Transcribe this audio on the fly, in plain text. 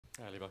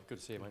Hi, Levi. Good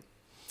to see you,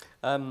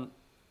 mate.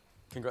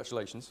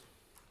 Congratulations.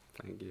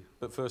 Thank you.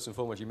 But first and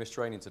foremost, you missed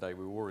training today.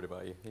 We were worried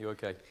about you. Are you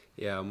okay?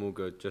 Yeah, I'm all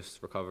good,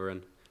 just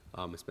recovering.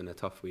 It's been a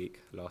tough week.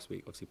 Last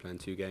week, obviously playing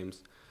 2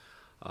 games.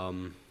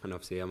 And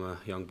obviously I'm a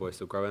young boy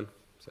still growing,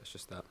 so it's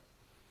just that.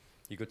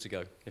 You're good to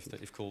go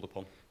if called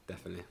upon.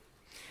 Definitely.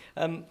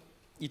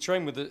 You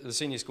trained with the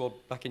senior squad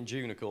back in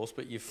June, of course,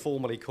 but you've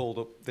formally called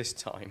up this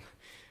time.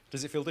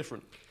 Does it feel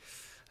different?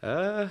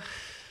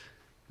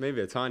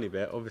 Maybe a tiny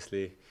bit.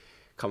 Obviously,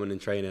 coming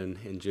and training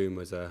in June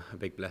was a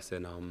big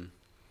blessing.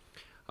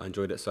 I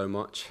enjoyed it so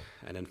much,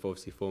 and then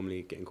obviously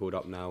formally getting called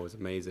up now was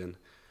amazing.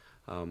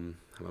 I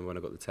remember when I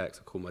got the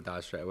text, I called my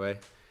dad straight away,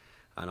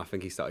 and I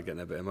think he started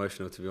getting a bit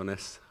emotional, to be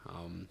honest.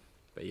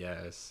 But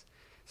yeah, it's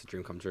a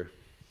dream come true.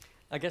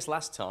 I guess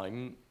last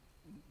time,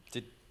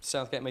 did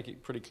Southgate make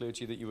it pretty clear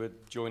to you that you were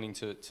joining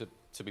to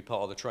be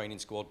part of the training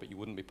squad, but you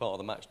wouldn't be part of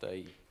the match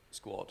day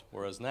squad?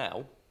 Whereas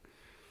now,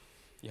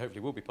 you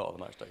hopefully will be part of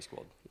the match day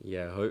squad.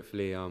 Yeah,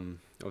 hopefully.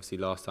 Obviously,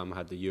 last time I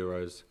had the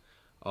Euros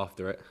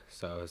after it,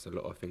 so there's a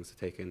lot of things to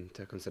take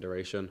into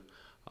consideration.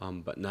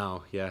 But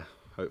now, yeah,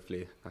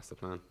 hopefully that's the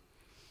plan.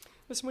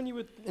 Listen, when you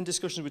were in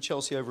discussions with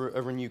Chelsea over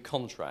a new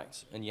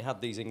contract, and you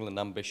had these England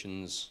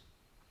ambitions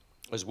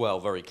as well,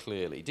 very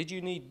clearly, did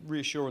you need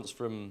reassurance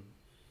from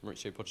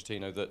Mauricio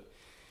Pochettino that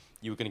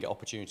you were going to get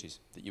opportunities,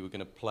 that you were going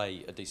to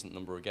play a decent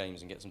number of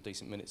games and get some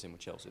decent minutes in with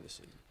Chelsea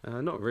this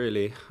season? Not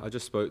really. I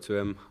just spoke to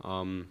him,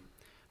 and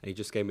he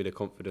just gave me the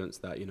confidence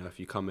that, you know, if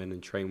you come in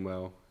and train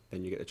well,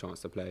 then you get the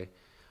chance to play.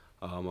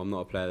 I'm not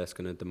a player that's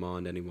going to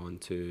demand anyone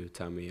to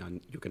tell me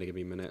you're going to give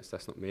me minutes.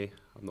 That's not me.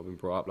 I've not been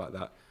brought up like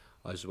that.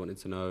 I just wanted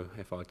to know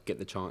if I'd get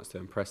the chance to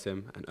impress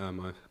him and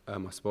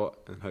earn my spot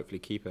and hopefully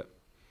keep it.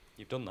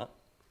 You've done that.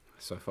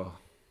 So far.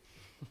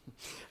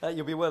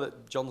 You'll be aware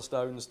that John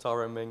Stones,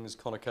 Tyrone Mings,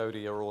 Conor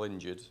Cody are all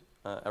injured.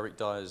 Eric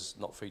Dyer's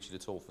not featured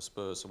at all for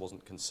Spurs, so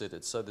wasn't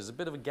considered. So there's a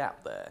bit of a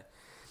gap there.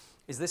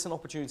 Is this an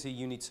opportunity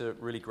you need to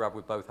really grab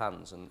with both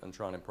hands and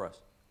try and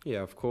impress?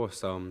 Yeah, of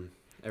course.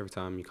 Every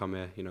time you come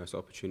here, you know, it's an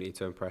opportunity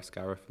to impress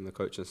Gareth and the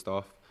coaching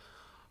staff.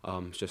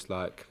 It's just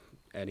like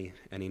any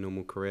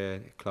normal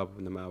career club,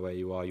 no matter where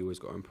you are, you always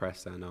got to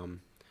impress, and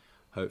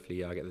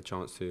hopefully I get the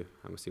chance to,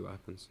 and we'll see what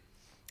happens.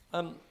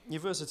 Your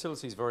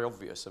versatility is very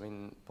obvious. I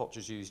mean, Poch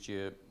has used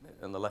you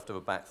on the left of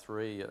a back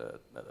three,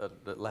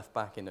 at left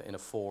back in a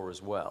 4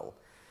 as well.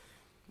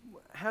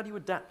 How do you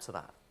adapt to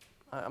that?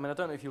 I mean, I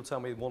don't know if you'll tell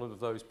me one of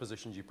those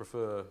positions you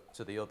prefer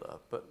to the other,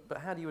 but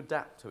how do you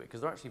adapt to it?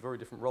 Because they're actually very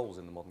different roles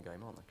in the modern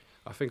game, aren't they?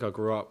 I think I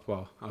grew up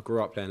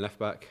playing left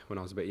back when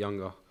I was a bit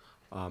younger,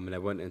 and I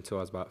went until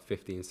I was about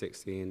 15,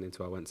 16,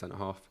 until I went centre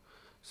half.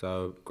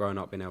 So growing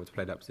up, being able to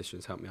play that position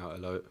has helped me out a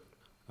lot,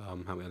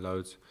 helped me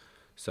loads.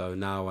 So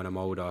now when I'm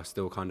older, I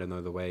still kind of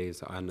know the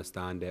ways. I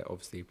understand it.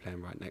 Obviously,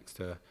 playing right next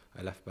to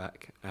a left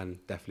back, and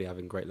definitely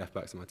having great left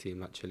backs in my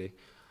team actually.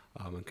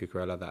 And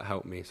Cucurella, that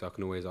helped me, so I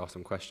can always ask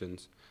them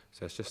questions.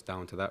 So it's just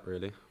down to that,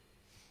 really.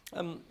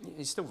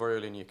 You're still very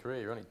early in your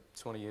career. You're only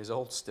 20 years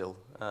old still.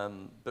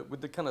 But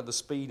with the kind of the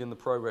speed and the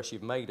progress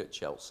you've made at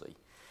Chelsea,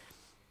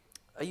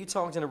 are you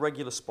targeting a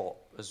regular spot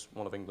as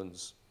one of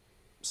England's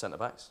centre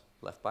backs,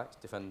 left backs,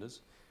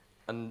 defenders?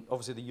 And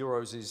obviously the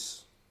Euros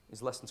is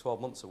less than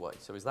 12 months away.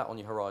 So is that on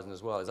your horizon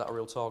as well? Is that a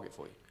real target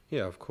for you?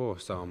 Yeah, of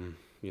course.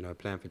 You know,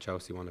 playing for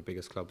Chelsea, one of the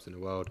biggest clubs in the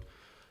world.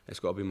 It's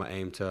got to be my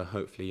aim to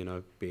hopefully, you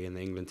know, be in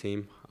the England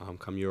team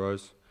come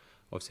Euros.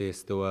 Obviously, it's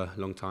still a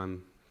long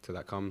time till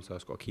that comes, so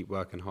I've got to keep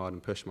working hard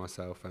and push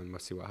myself, and we'll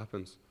see what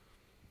happens.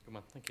 Good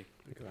man, thank you.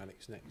 We'll go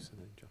Alex next, and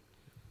then John.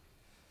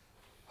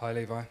 Hi,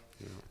 Levi.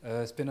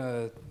 Yeah. It's been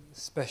a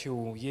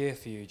special year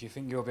for you. Do you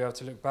think you'll be able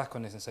to look back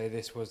on this and say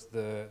this was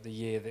the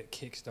year that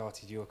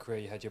kick-started your career?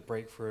 You had your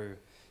breakthrough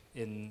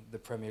in the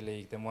Premier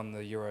League, then won the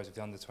Euros with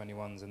the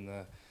under-21s and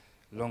the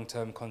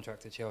long-term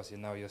contract at Chelsea,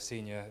 and now your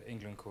senior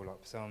England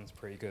call-up. Sounds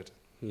pretty good.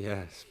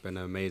 Yeah, it's been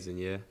an amazing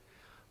year.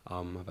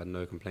 I've had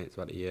no complaints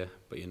about the year,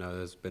 but you know,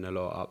 there's been a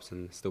lot of ups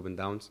and still been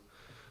downs.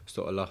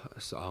 A load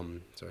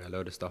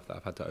of stuff that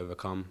I've had to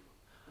overcome.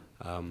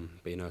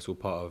 But you know, it's all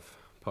part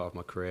of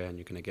my career, and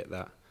you're going to get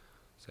that.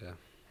 So yeah.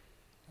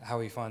 How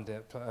you find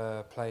it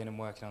playing and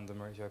working under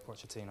Mauricio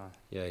Pochettino?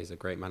 Yeah, he's a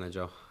great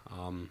manager.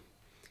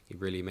 He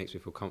really makes me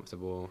feel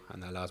comfortable,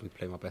 and that allows me to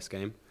play my best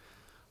game.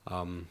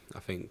 I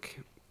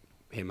think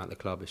him at the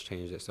club has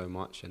changed it so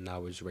much, and now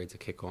we're just ready to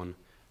kick on,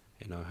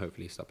 you know,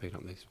 hopefully start picking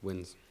up these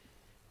wins.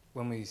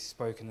 When we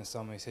spoke in the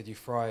summer, you said you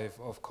thrive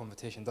off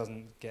competition.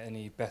 Doesn't get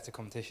any better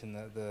competition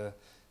than the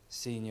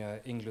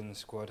senior England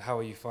squad. How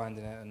are you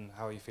finding it, and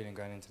how are you feeling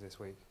going into this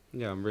week?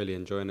 Yeah, I'm really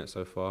enjoying it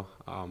so far.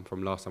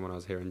 From last time when I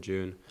was here in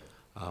June,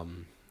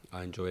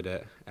 I enjoyed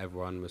it.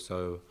 Everyone was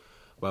so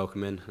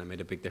welcoming, and it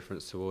made a big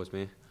difference towards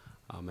me.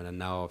 And then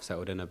now I've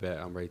settled in a bit,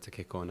 I'm ready to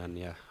kick on and,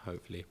 yeah,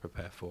 hopefully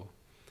prepare for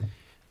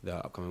the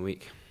upcoming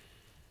week.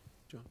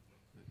 John.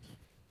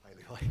 Hi,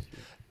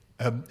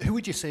 Levi. Who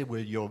would you say were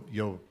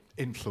your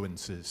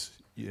influences,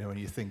 you know, when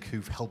you think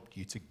who've helped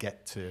you to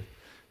get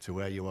to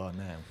where you are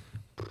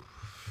now?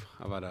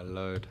 I've had a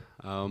load.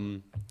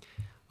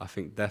 I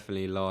think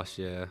definitely last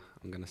year,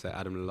 I'm going to say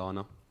Adam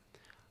Lallana.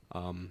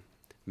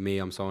 Me,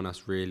 I'm someone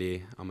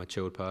I'm a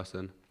chilled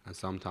person, and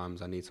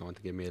sometimes I need someone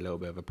to give me a little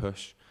bit of a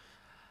push.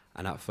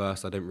 And at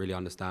first, I didn't really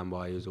understand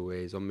why he was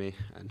always on me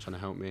and trying to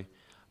help me.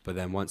 But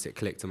then once it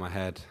clicked in my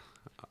head,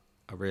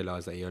 I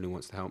realised that he only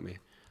wants to help me.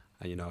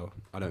 And,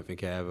 I don't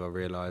think I ever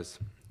realised,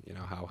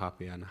 how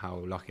happy and how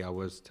lucky I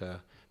was to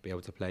be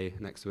able to play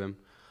next to him.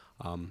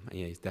 And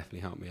yeah, he's definitely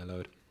helped me a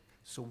load.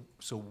 So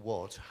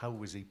how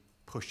was he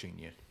pushing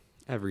you?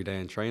 Every day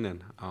in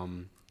training.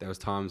 There was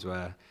times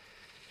where,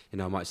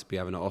 I might just be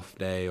having an off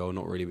day or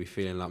not really be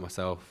feeling like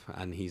myself,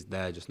 and he's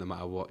there just no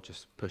matter what,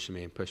 just pushing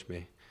me and push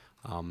me.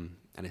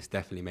 And it's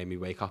definitely made me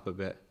wake up a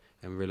bit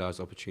and realise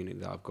the opportunity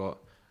that I've got,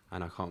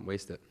 and I can't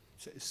waste it.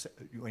 So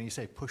when you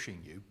say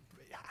pushing you,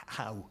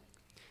 how?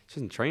 Just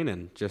in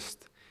training,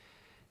 just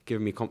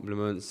giving me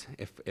compliments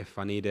if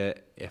I need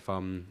it. If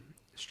I'm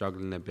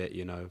struggling a bit,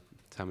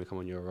 tell me, come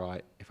on, you're all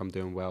right. If I'm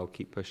doing well,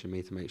 keep pushing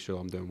me to make sure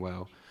I'm doing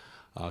well.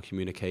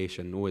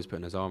 Communication, always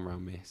putting his arm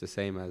around me. It's the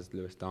same as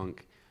Lewis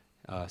Dunk,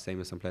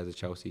 same as some players at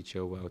Chelsea,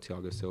 Chilwell,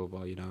 Thiago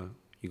Silva.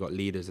 You got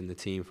leaders in the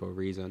team for a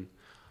reason,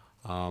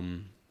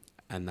 and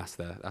that's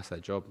their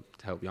job,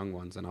 to help young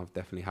ones. And I've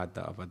definitely had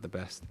that. I've had the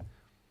best.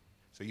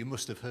 So you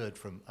must have heard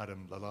from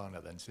Adam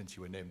Lallana then, since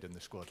you were named in the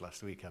squad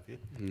last week, have you?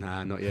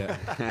 Nah, not yet.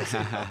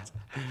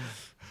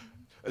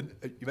 And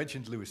you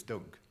mentioned Lewis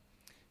Dunk.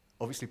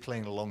 Obviously,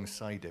 playing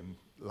alongside him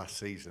last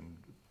season,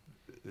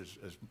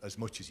 as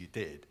much as you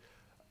did,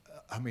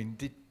 I mean,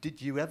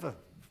 did you ever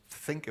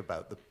think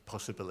about the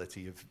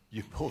possibility of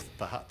you both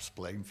perhaps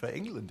playing for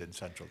England in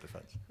central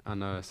defence? I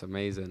know, it's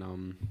amazing.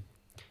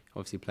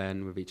 Obviously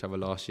playing with each other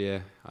last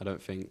year, I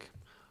don't think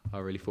I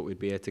really thought we'd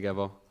be here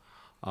together.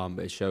 But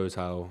it shows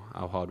how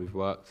hard we've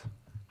worked,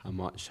 how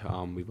much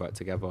we've worked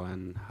together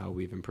and how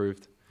we've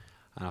improved.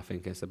 And I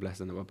think it's a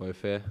blessing that we're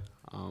both here.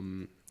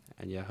 And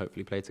yeah,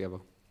 hopefully play together.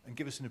 And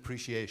give us an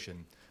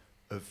appreciation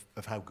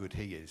of how good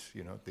he is,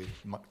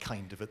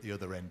 kind of at the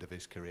other end of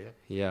his career.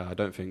 Yeah, I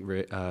don't think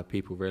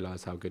people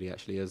realise how good he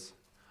actually is.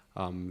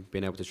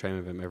 Being able to train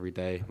with him every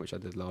day, which I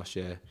did last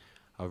year,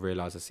 I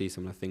realised I see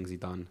some of the things he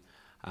done,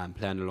 and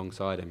playing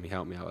alongside him, he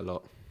helped me out a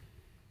lot.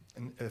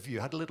 And have you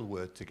had a little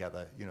word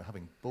together,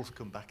 having both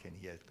come back in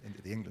here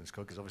into the England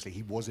squad, because obviously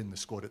he was in the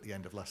squad at the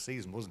end of last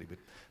season, wasn't he,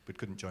 but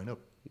couldn't join up?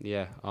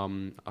 Yeah,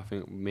 I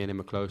think me and him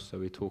are close, so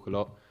we talk a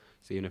lot.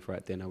 So even if we're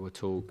at dinner, we'll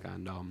talk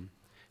and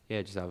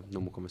yeah, just have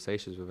normal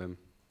conversations with him.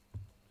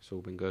 It's all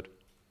been good.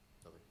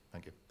 Lovely.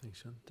 Thank you. Thanks,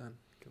 Sean. Dan,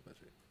 go back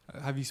to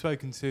you. Have you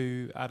spoken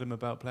to Adam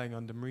about playing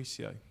under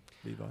Mauricio,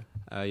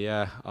 Levi?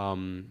 Yeah,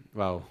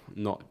 well,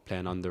 not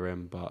playing under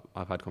him, but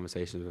I've had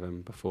conversations with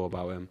him before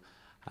about him.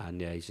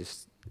 And yeah,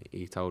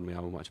 he told me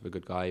how much of a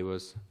good guy he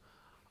was.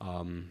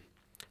 And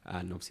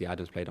obviously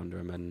Adam's played under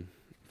him and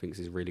thinks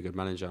he's a really good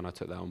manager, and I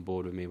took that on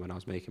board with me when I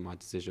was making my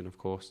decision, of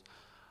course,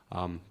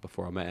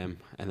 before I met him.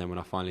 And then when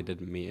I finally did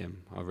meet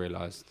him, I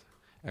realised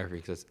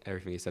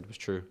everything he said was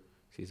true.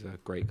 He's a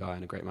great guy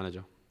and a great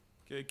manager.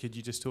 Could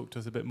you just talk to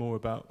us a bit more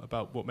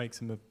about what makes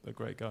him a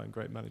great guy and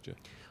great manager?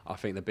 I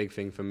think the big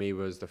thing for me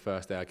was the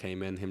first day I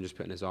came in, him just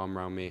putting his arm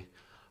around me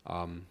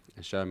and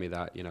showing me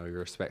that, he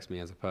respects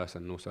me as a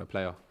person and also a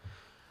player.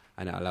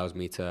 And it allows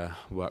me to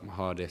work my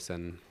hardest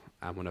and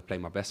want to play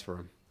my best for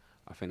him.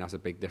 I think that's a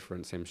big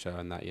difference, him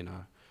showing that,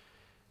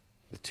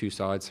 the two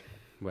sides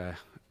where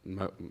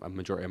a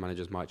majority of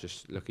managers might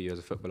just look at you as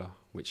a footballer,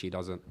 which he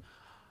doesn't.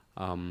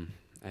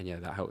 And yeah,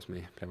 that helps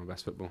me play my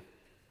best football.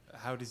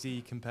 How does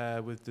he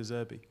compare with De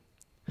Zerbi?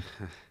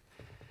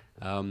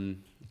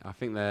 I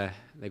think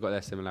they got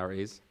their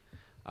similarities.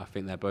 I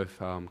think they're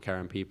both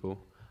caring people,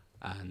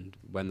 and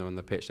when they're on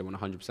the pitch, they want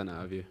 100%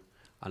 out of you.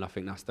 And I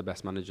think that's the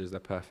best managers. They're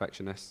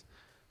perfectionists,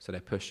 so they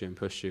push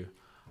you,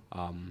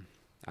 and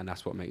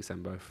that's what makes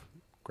them both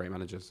great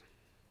managers.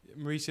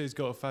 Mauricio's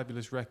got a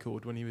fabulous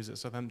record when he was at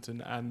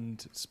Southampton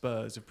and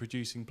Spurs of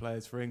producing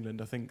players for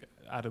England. I think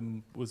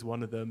Adam was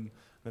one of them.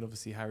 Then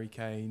obviously Harry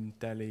Kane,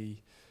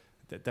 Dele.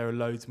 There are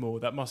loads more.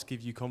 That must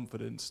give you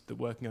confidence that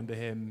working under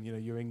him,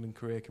 your England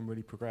career can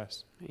really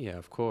progress. Yeah,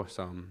 of course.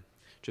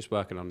 Just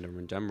working under him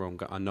in general,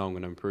 I know I'm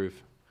going to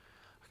improve.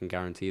 I can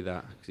guarantee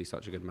that because he's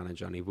such a good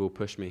manager and he will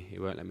push me. He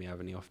won't let me have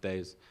any off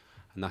days,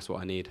 and that's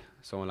what I need.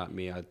 Someone like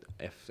me,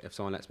 if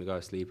someone lets me go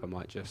to sleep, I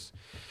might just,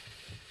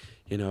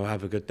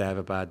 have a good day, have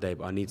a bad day,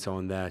 but I need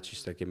someone there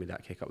just to give me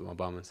that kick up my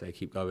bum and say,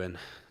 keep going,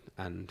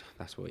 and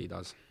that's what he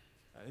does.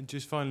 And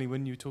just finally,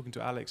 when you were talking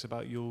to Alex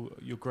about your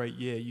great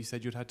year, you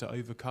said you'd had to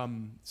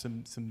overcome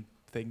some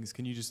things.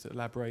 Can you just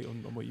elaborate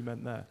on what you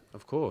meant there?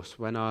 Of course.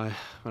 When I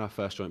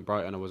first joined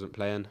Brighton, I wasn't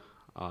playing,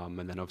 and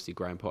then obviously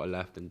Graham Potter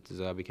left and De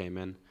Zerbi came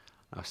in.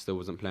 I still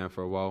wasn't playing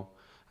for a while,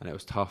 and it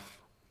was tough,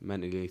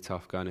 mentally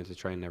tough, going into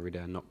training every day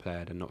and not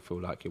playing and not feel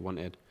like you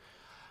wanted.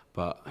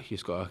 But you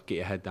just got to get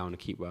your head down and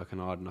keep working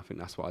hard, and I think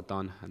that's what I've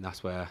done, and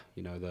that's where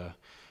the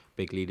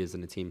big leaders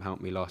in the team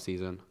helped me last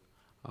season.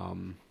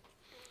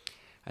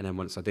 And then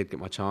once I did get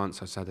my chance,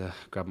 I just had to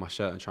grab my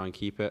shirt and try and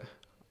keep it.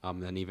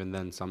 Then even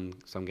then, some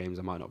games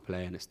I might not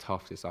play, and it's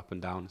tough. It's up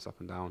and down.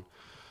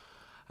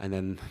 And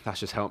then that's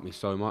just helped me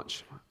so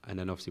much. And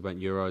then obviously went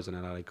Euros, and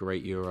then I had a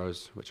great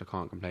Euros, which I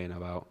can't complain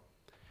about.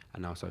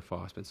 And now so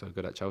far it's been so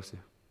good at Chelsea.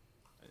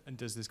 And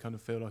does this kind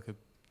of feel like a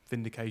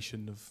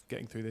vindication of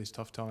getting through these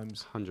tough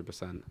times?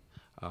 100%.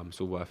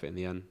 It's all worth it in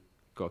the end.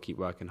 Got to keep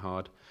working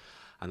hard.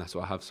 And that's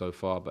what I have so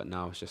far. But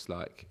now it's just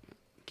like,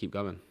 keep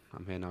going.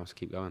 I'm here now, so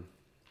keep going.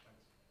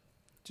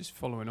 Just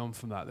following on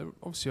from that, there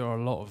obviously are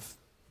a lot of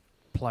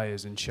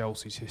players in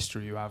Chelsea's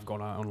history who have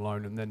gone out on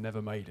loan and then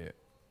never made it.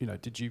 You know,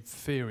 did you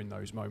fear in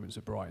those moments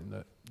at Brighton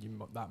that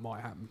that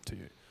might happen to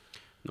you?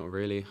 Not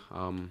really.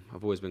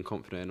 I've always been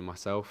confident in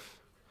myself,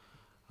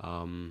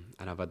 and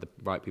I've had the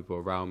right people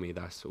around me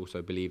that's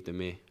also believed in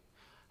me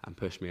and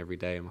pushed me every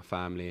day, and my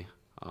family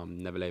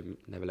never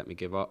let me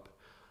give up.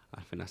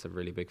 I think that's a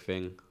really big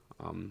thing.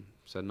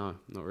 So no,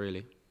 not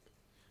really.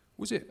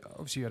 Was it,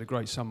 obviously you had a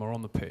great summer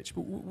on the pitch,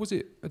 but was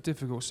it a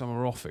difficult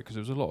summer off it? Because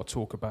there was a lot of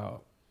talk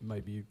about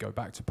maybe you go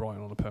back to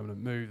Brighton on a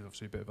permanent move,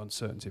 obviously a bit of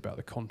uncertainty about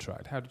the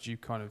contract. How did you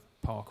kind of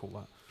park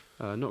all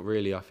that? Not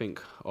really. I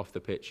think off the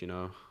pitch,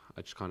 I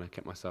just kind of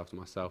kept myself to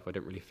myself. I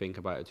didn't really think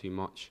about it too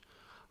much.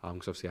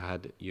 Because obviously I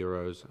had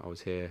Euros, I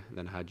was here,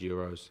 then I had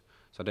Euros.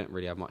 So I didn't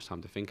really have much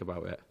time to think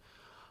about it.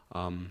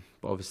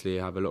 But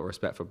obviously I have a lot of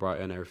respect for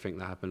Brighton, everything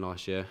that happened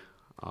last year.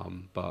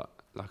 But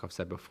like I've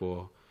said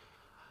before,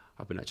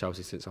 I've been at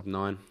Chelsea since I'm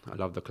 9. I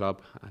love the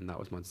club, and that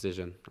was my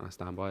decision, and I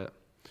stand by it.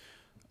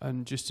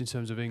 And just in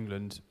terms of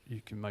England, you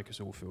can make us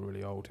all feel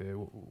really old here.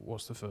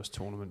 What's the first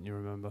tournament you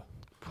remember?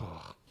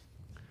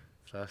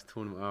 First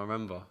tournament I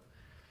remember?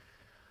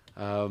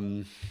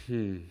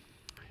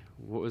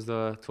 What was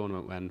the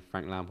tournament when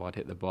Frank Lampard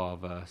hit the bar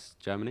versus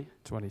Germany?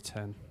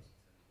 2010.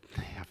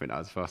 I think that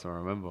was the first one I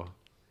remember.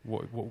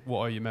 What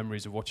are your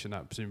memories of watching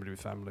that, presumably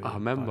with family? I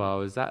remember I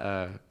was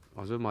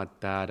with my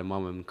dad and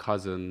mum and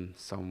cousin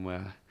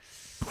somewhere.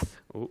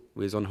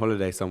 We was on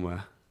holiday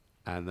somewhere.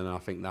 And then I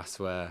think that's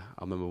where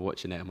I remember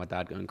watching it and my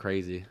dad going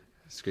crazy,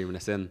 screaming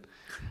us in.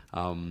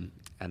 And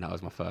that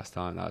was my first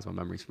time. That was my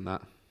memories from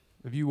that.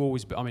 Have you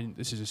always been, I mean,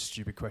 this is a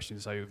stupid question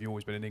to say, have you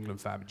always been an England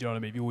fan? But do you know what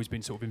I mean? Have you always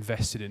been sort of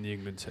invested in the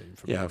England team?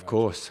 Yeah, of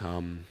course.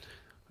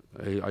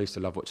 I used to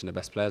love watching the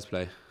best players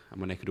play. And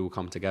when they could all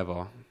come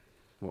together,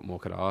 what more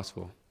could I ask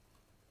for?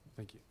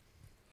 Thank you.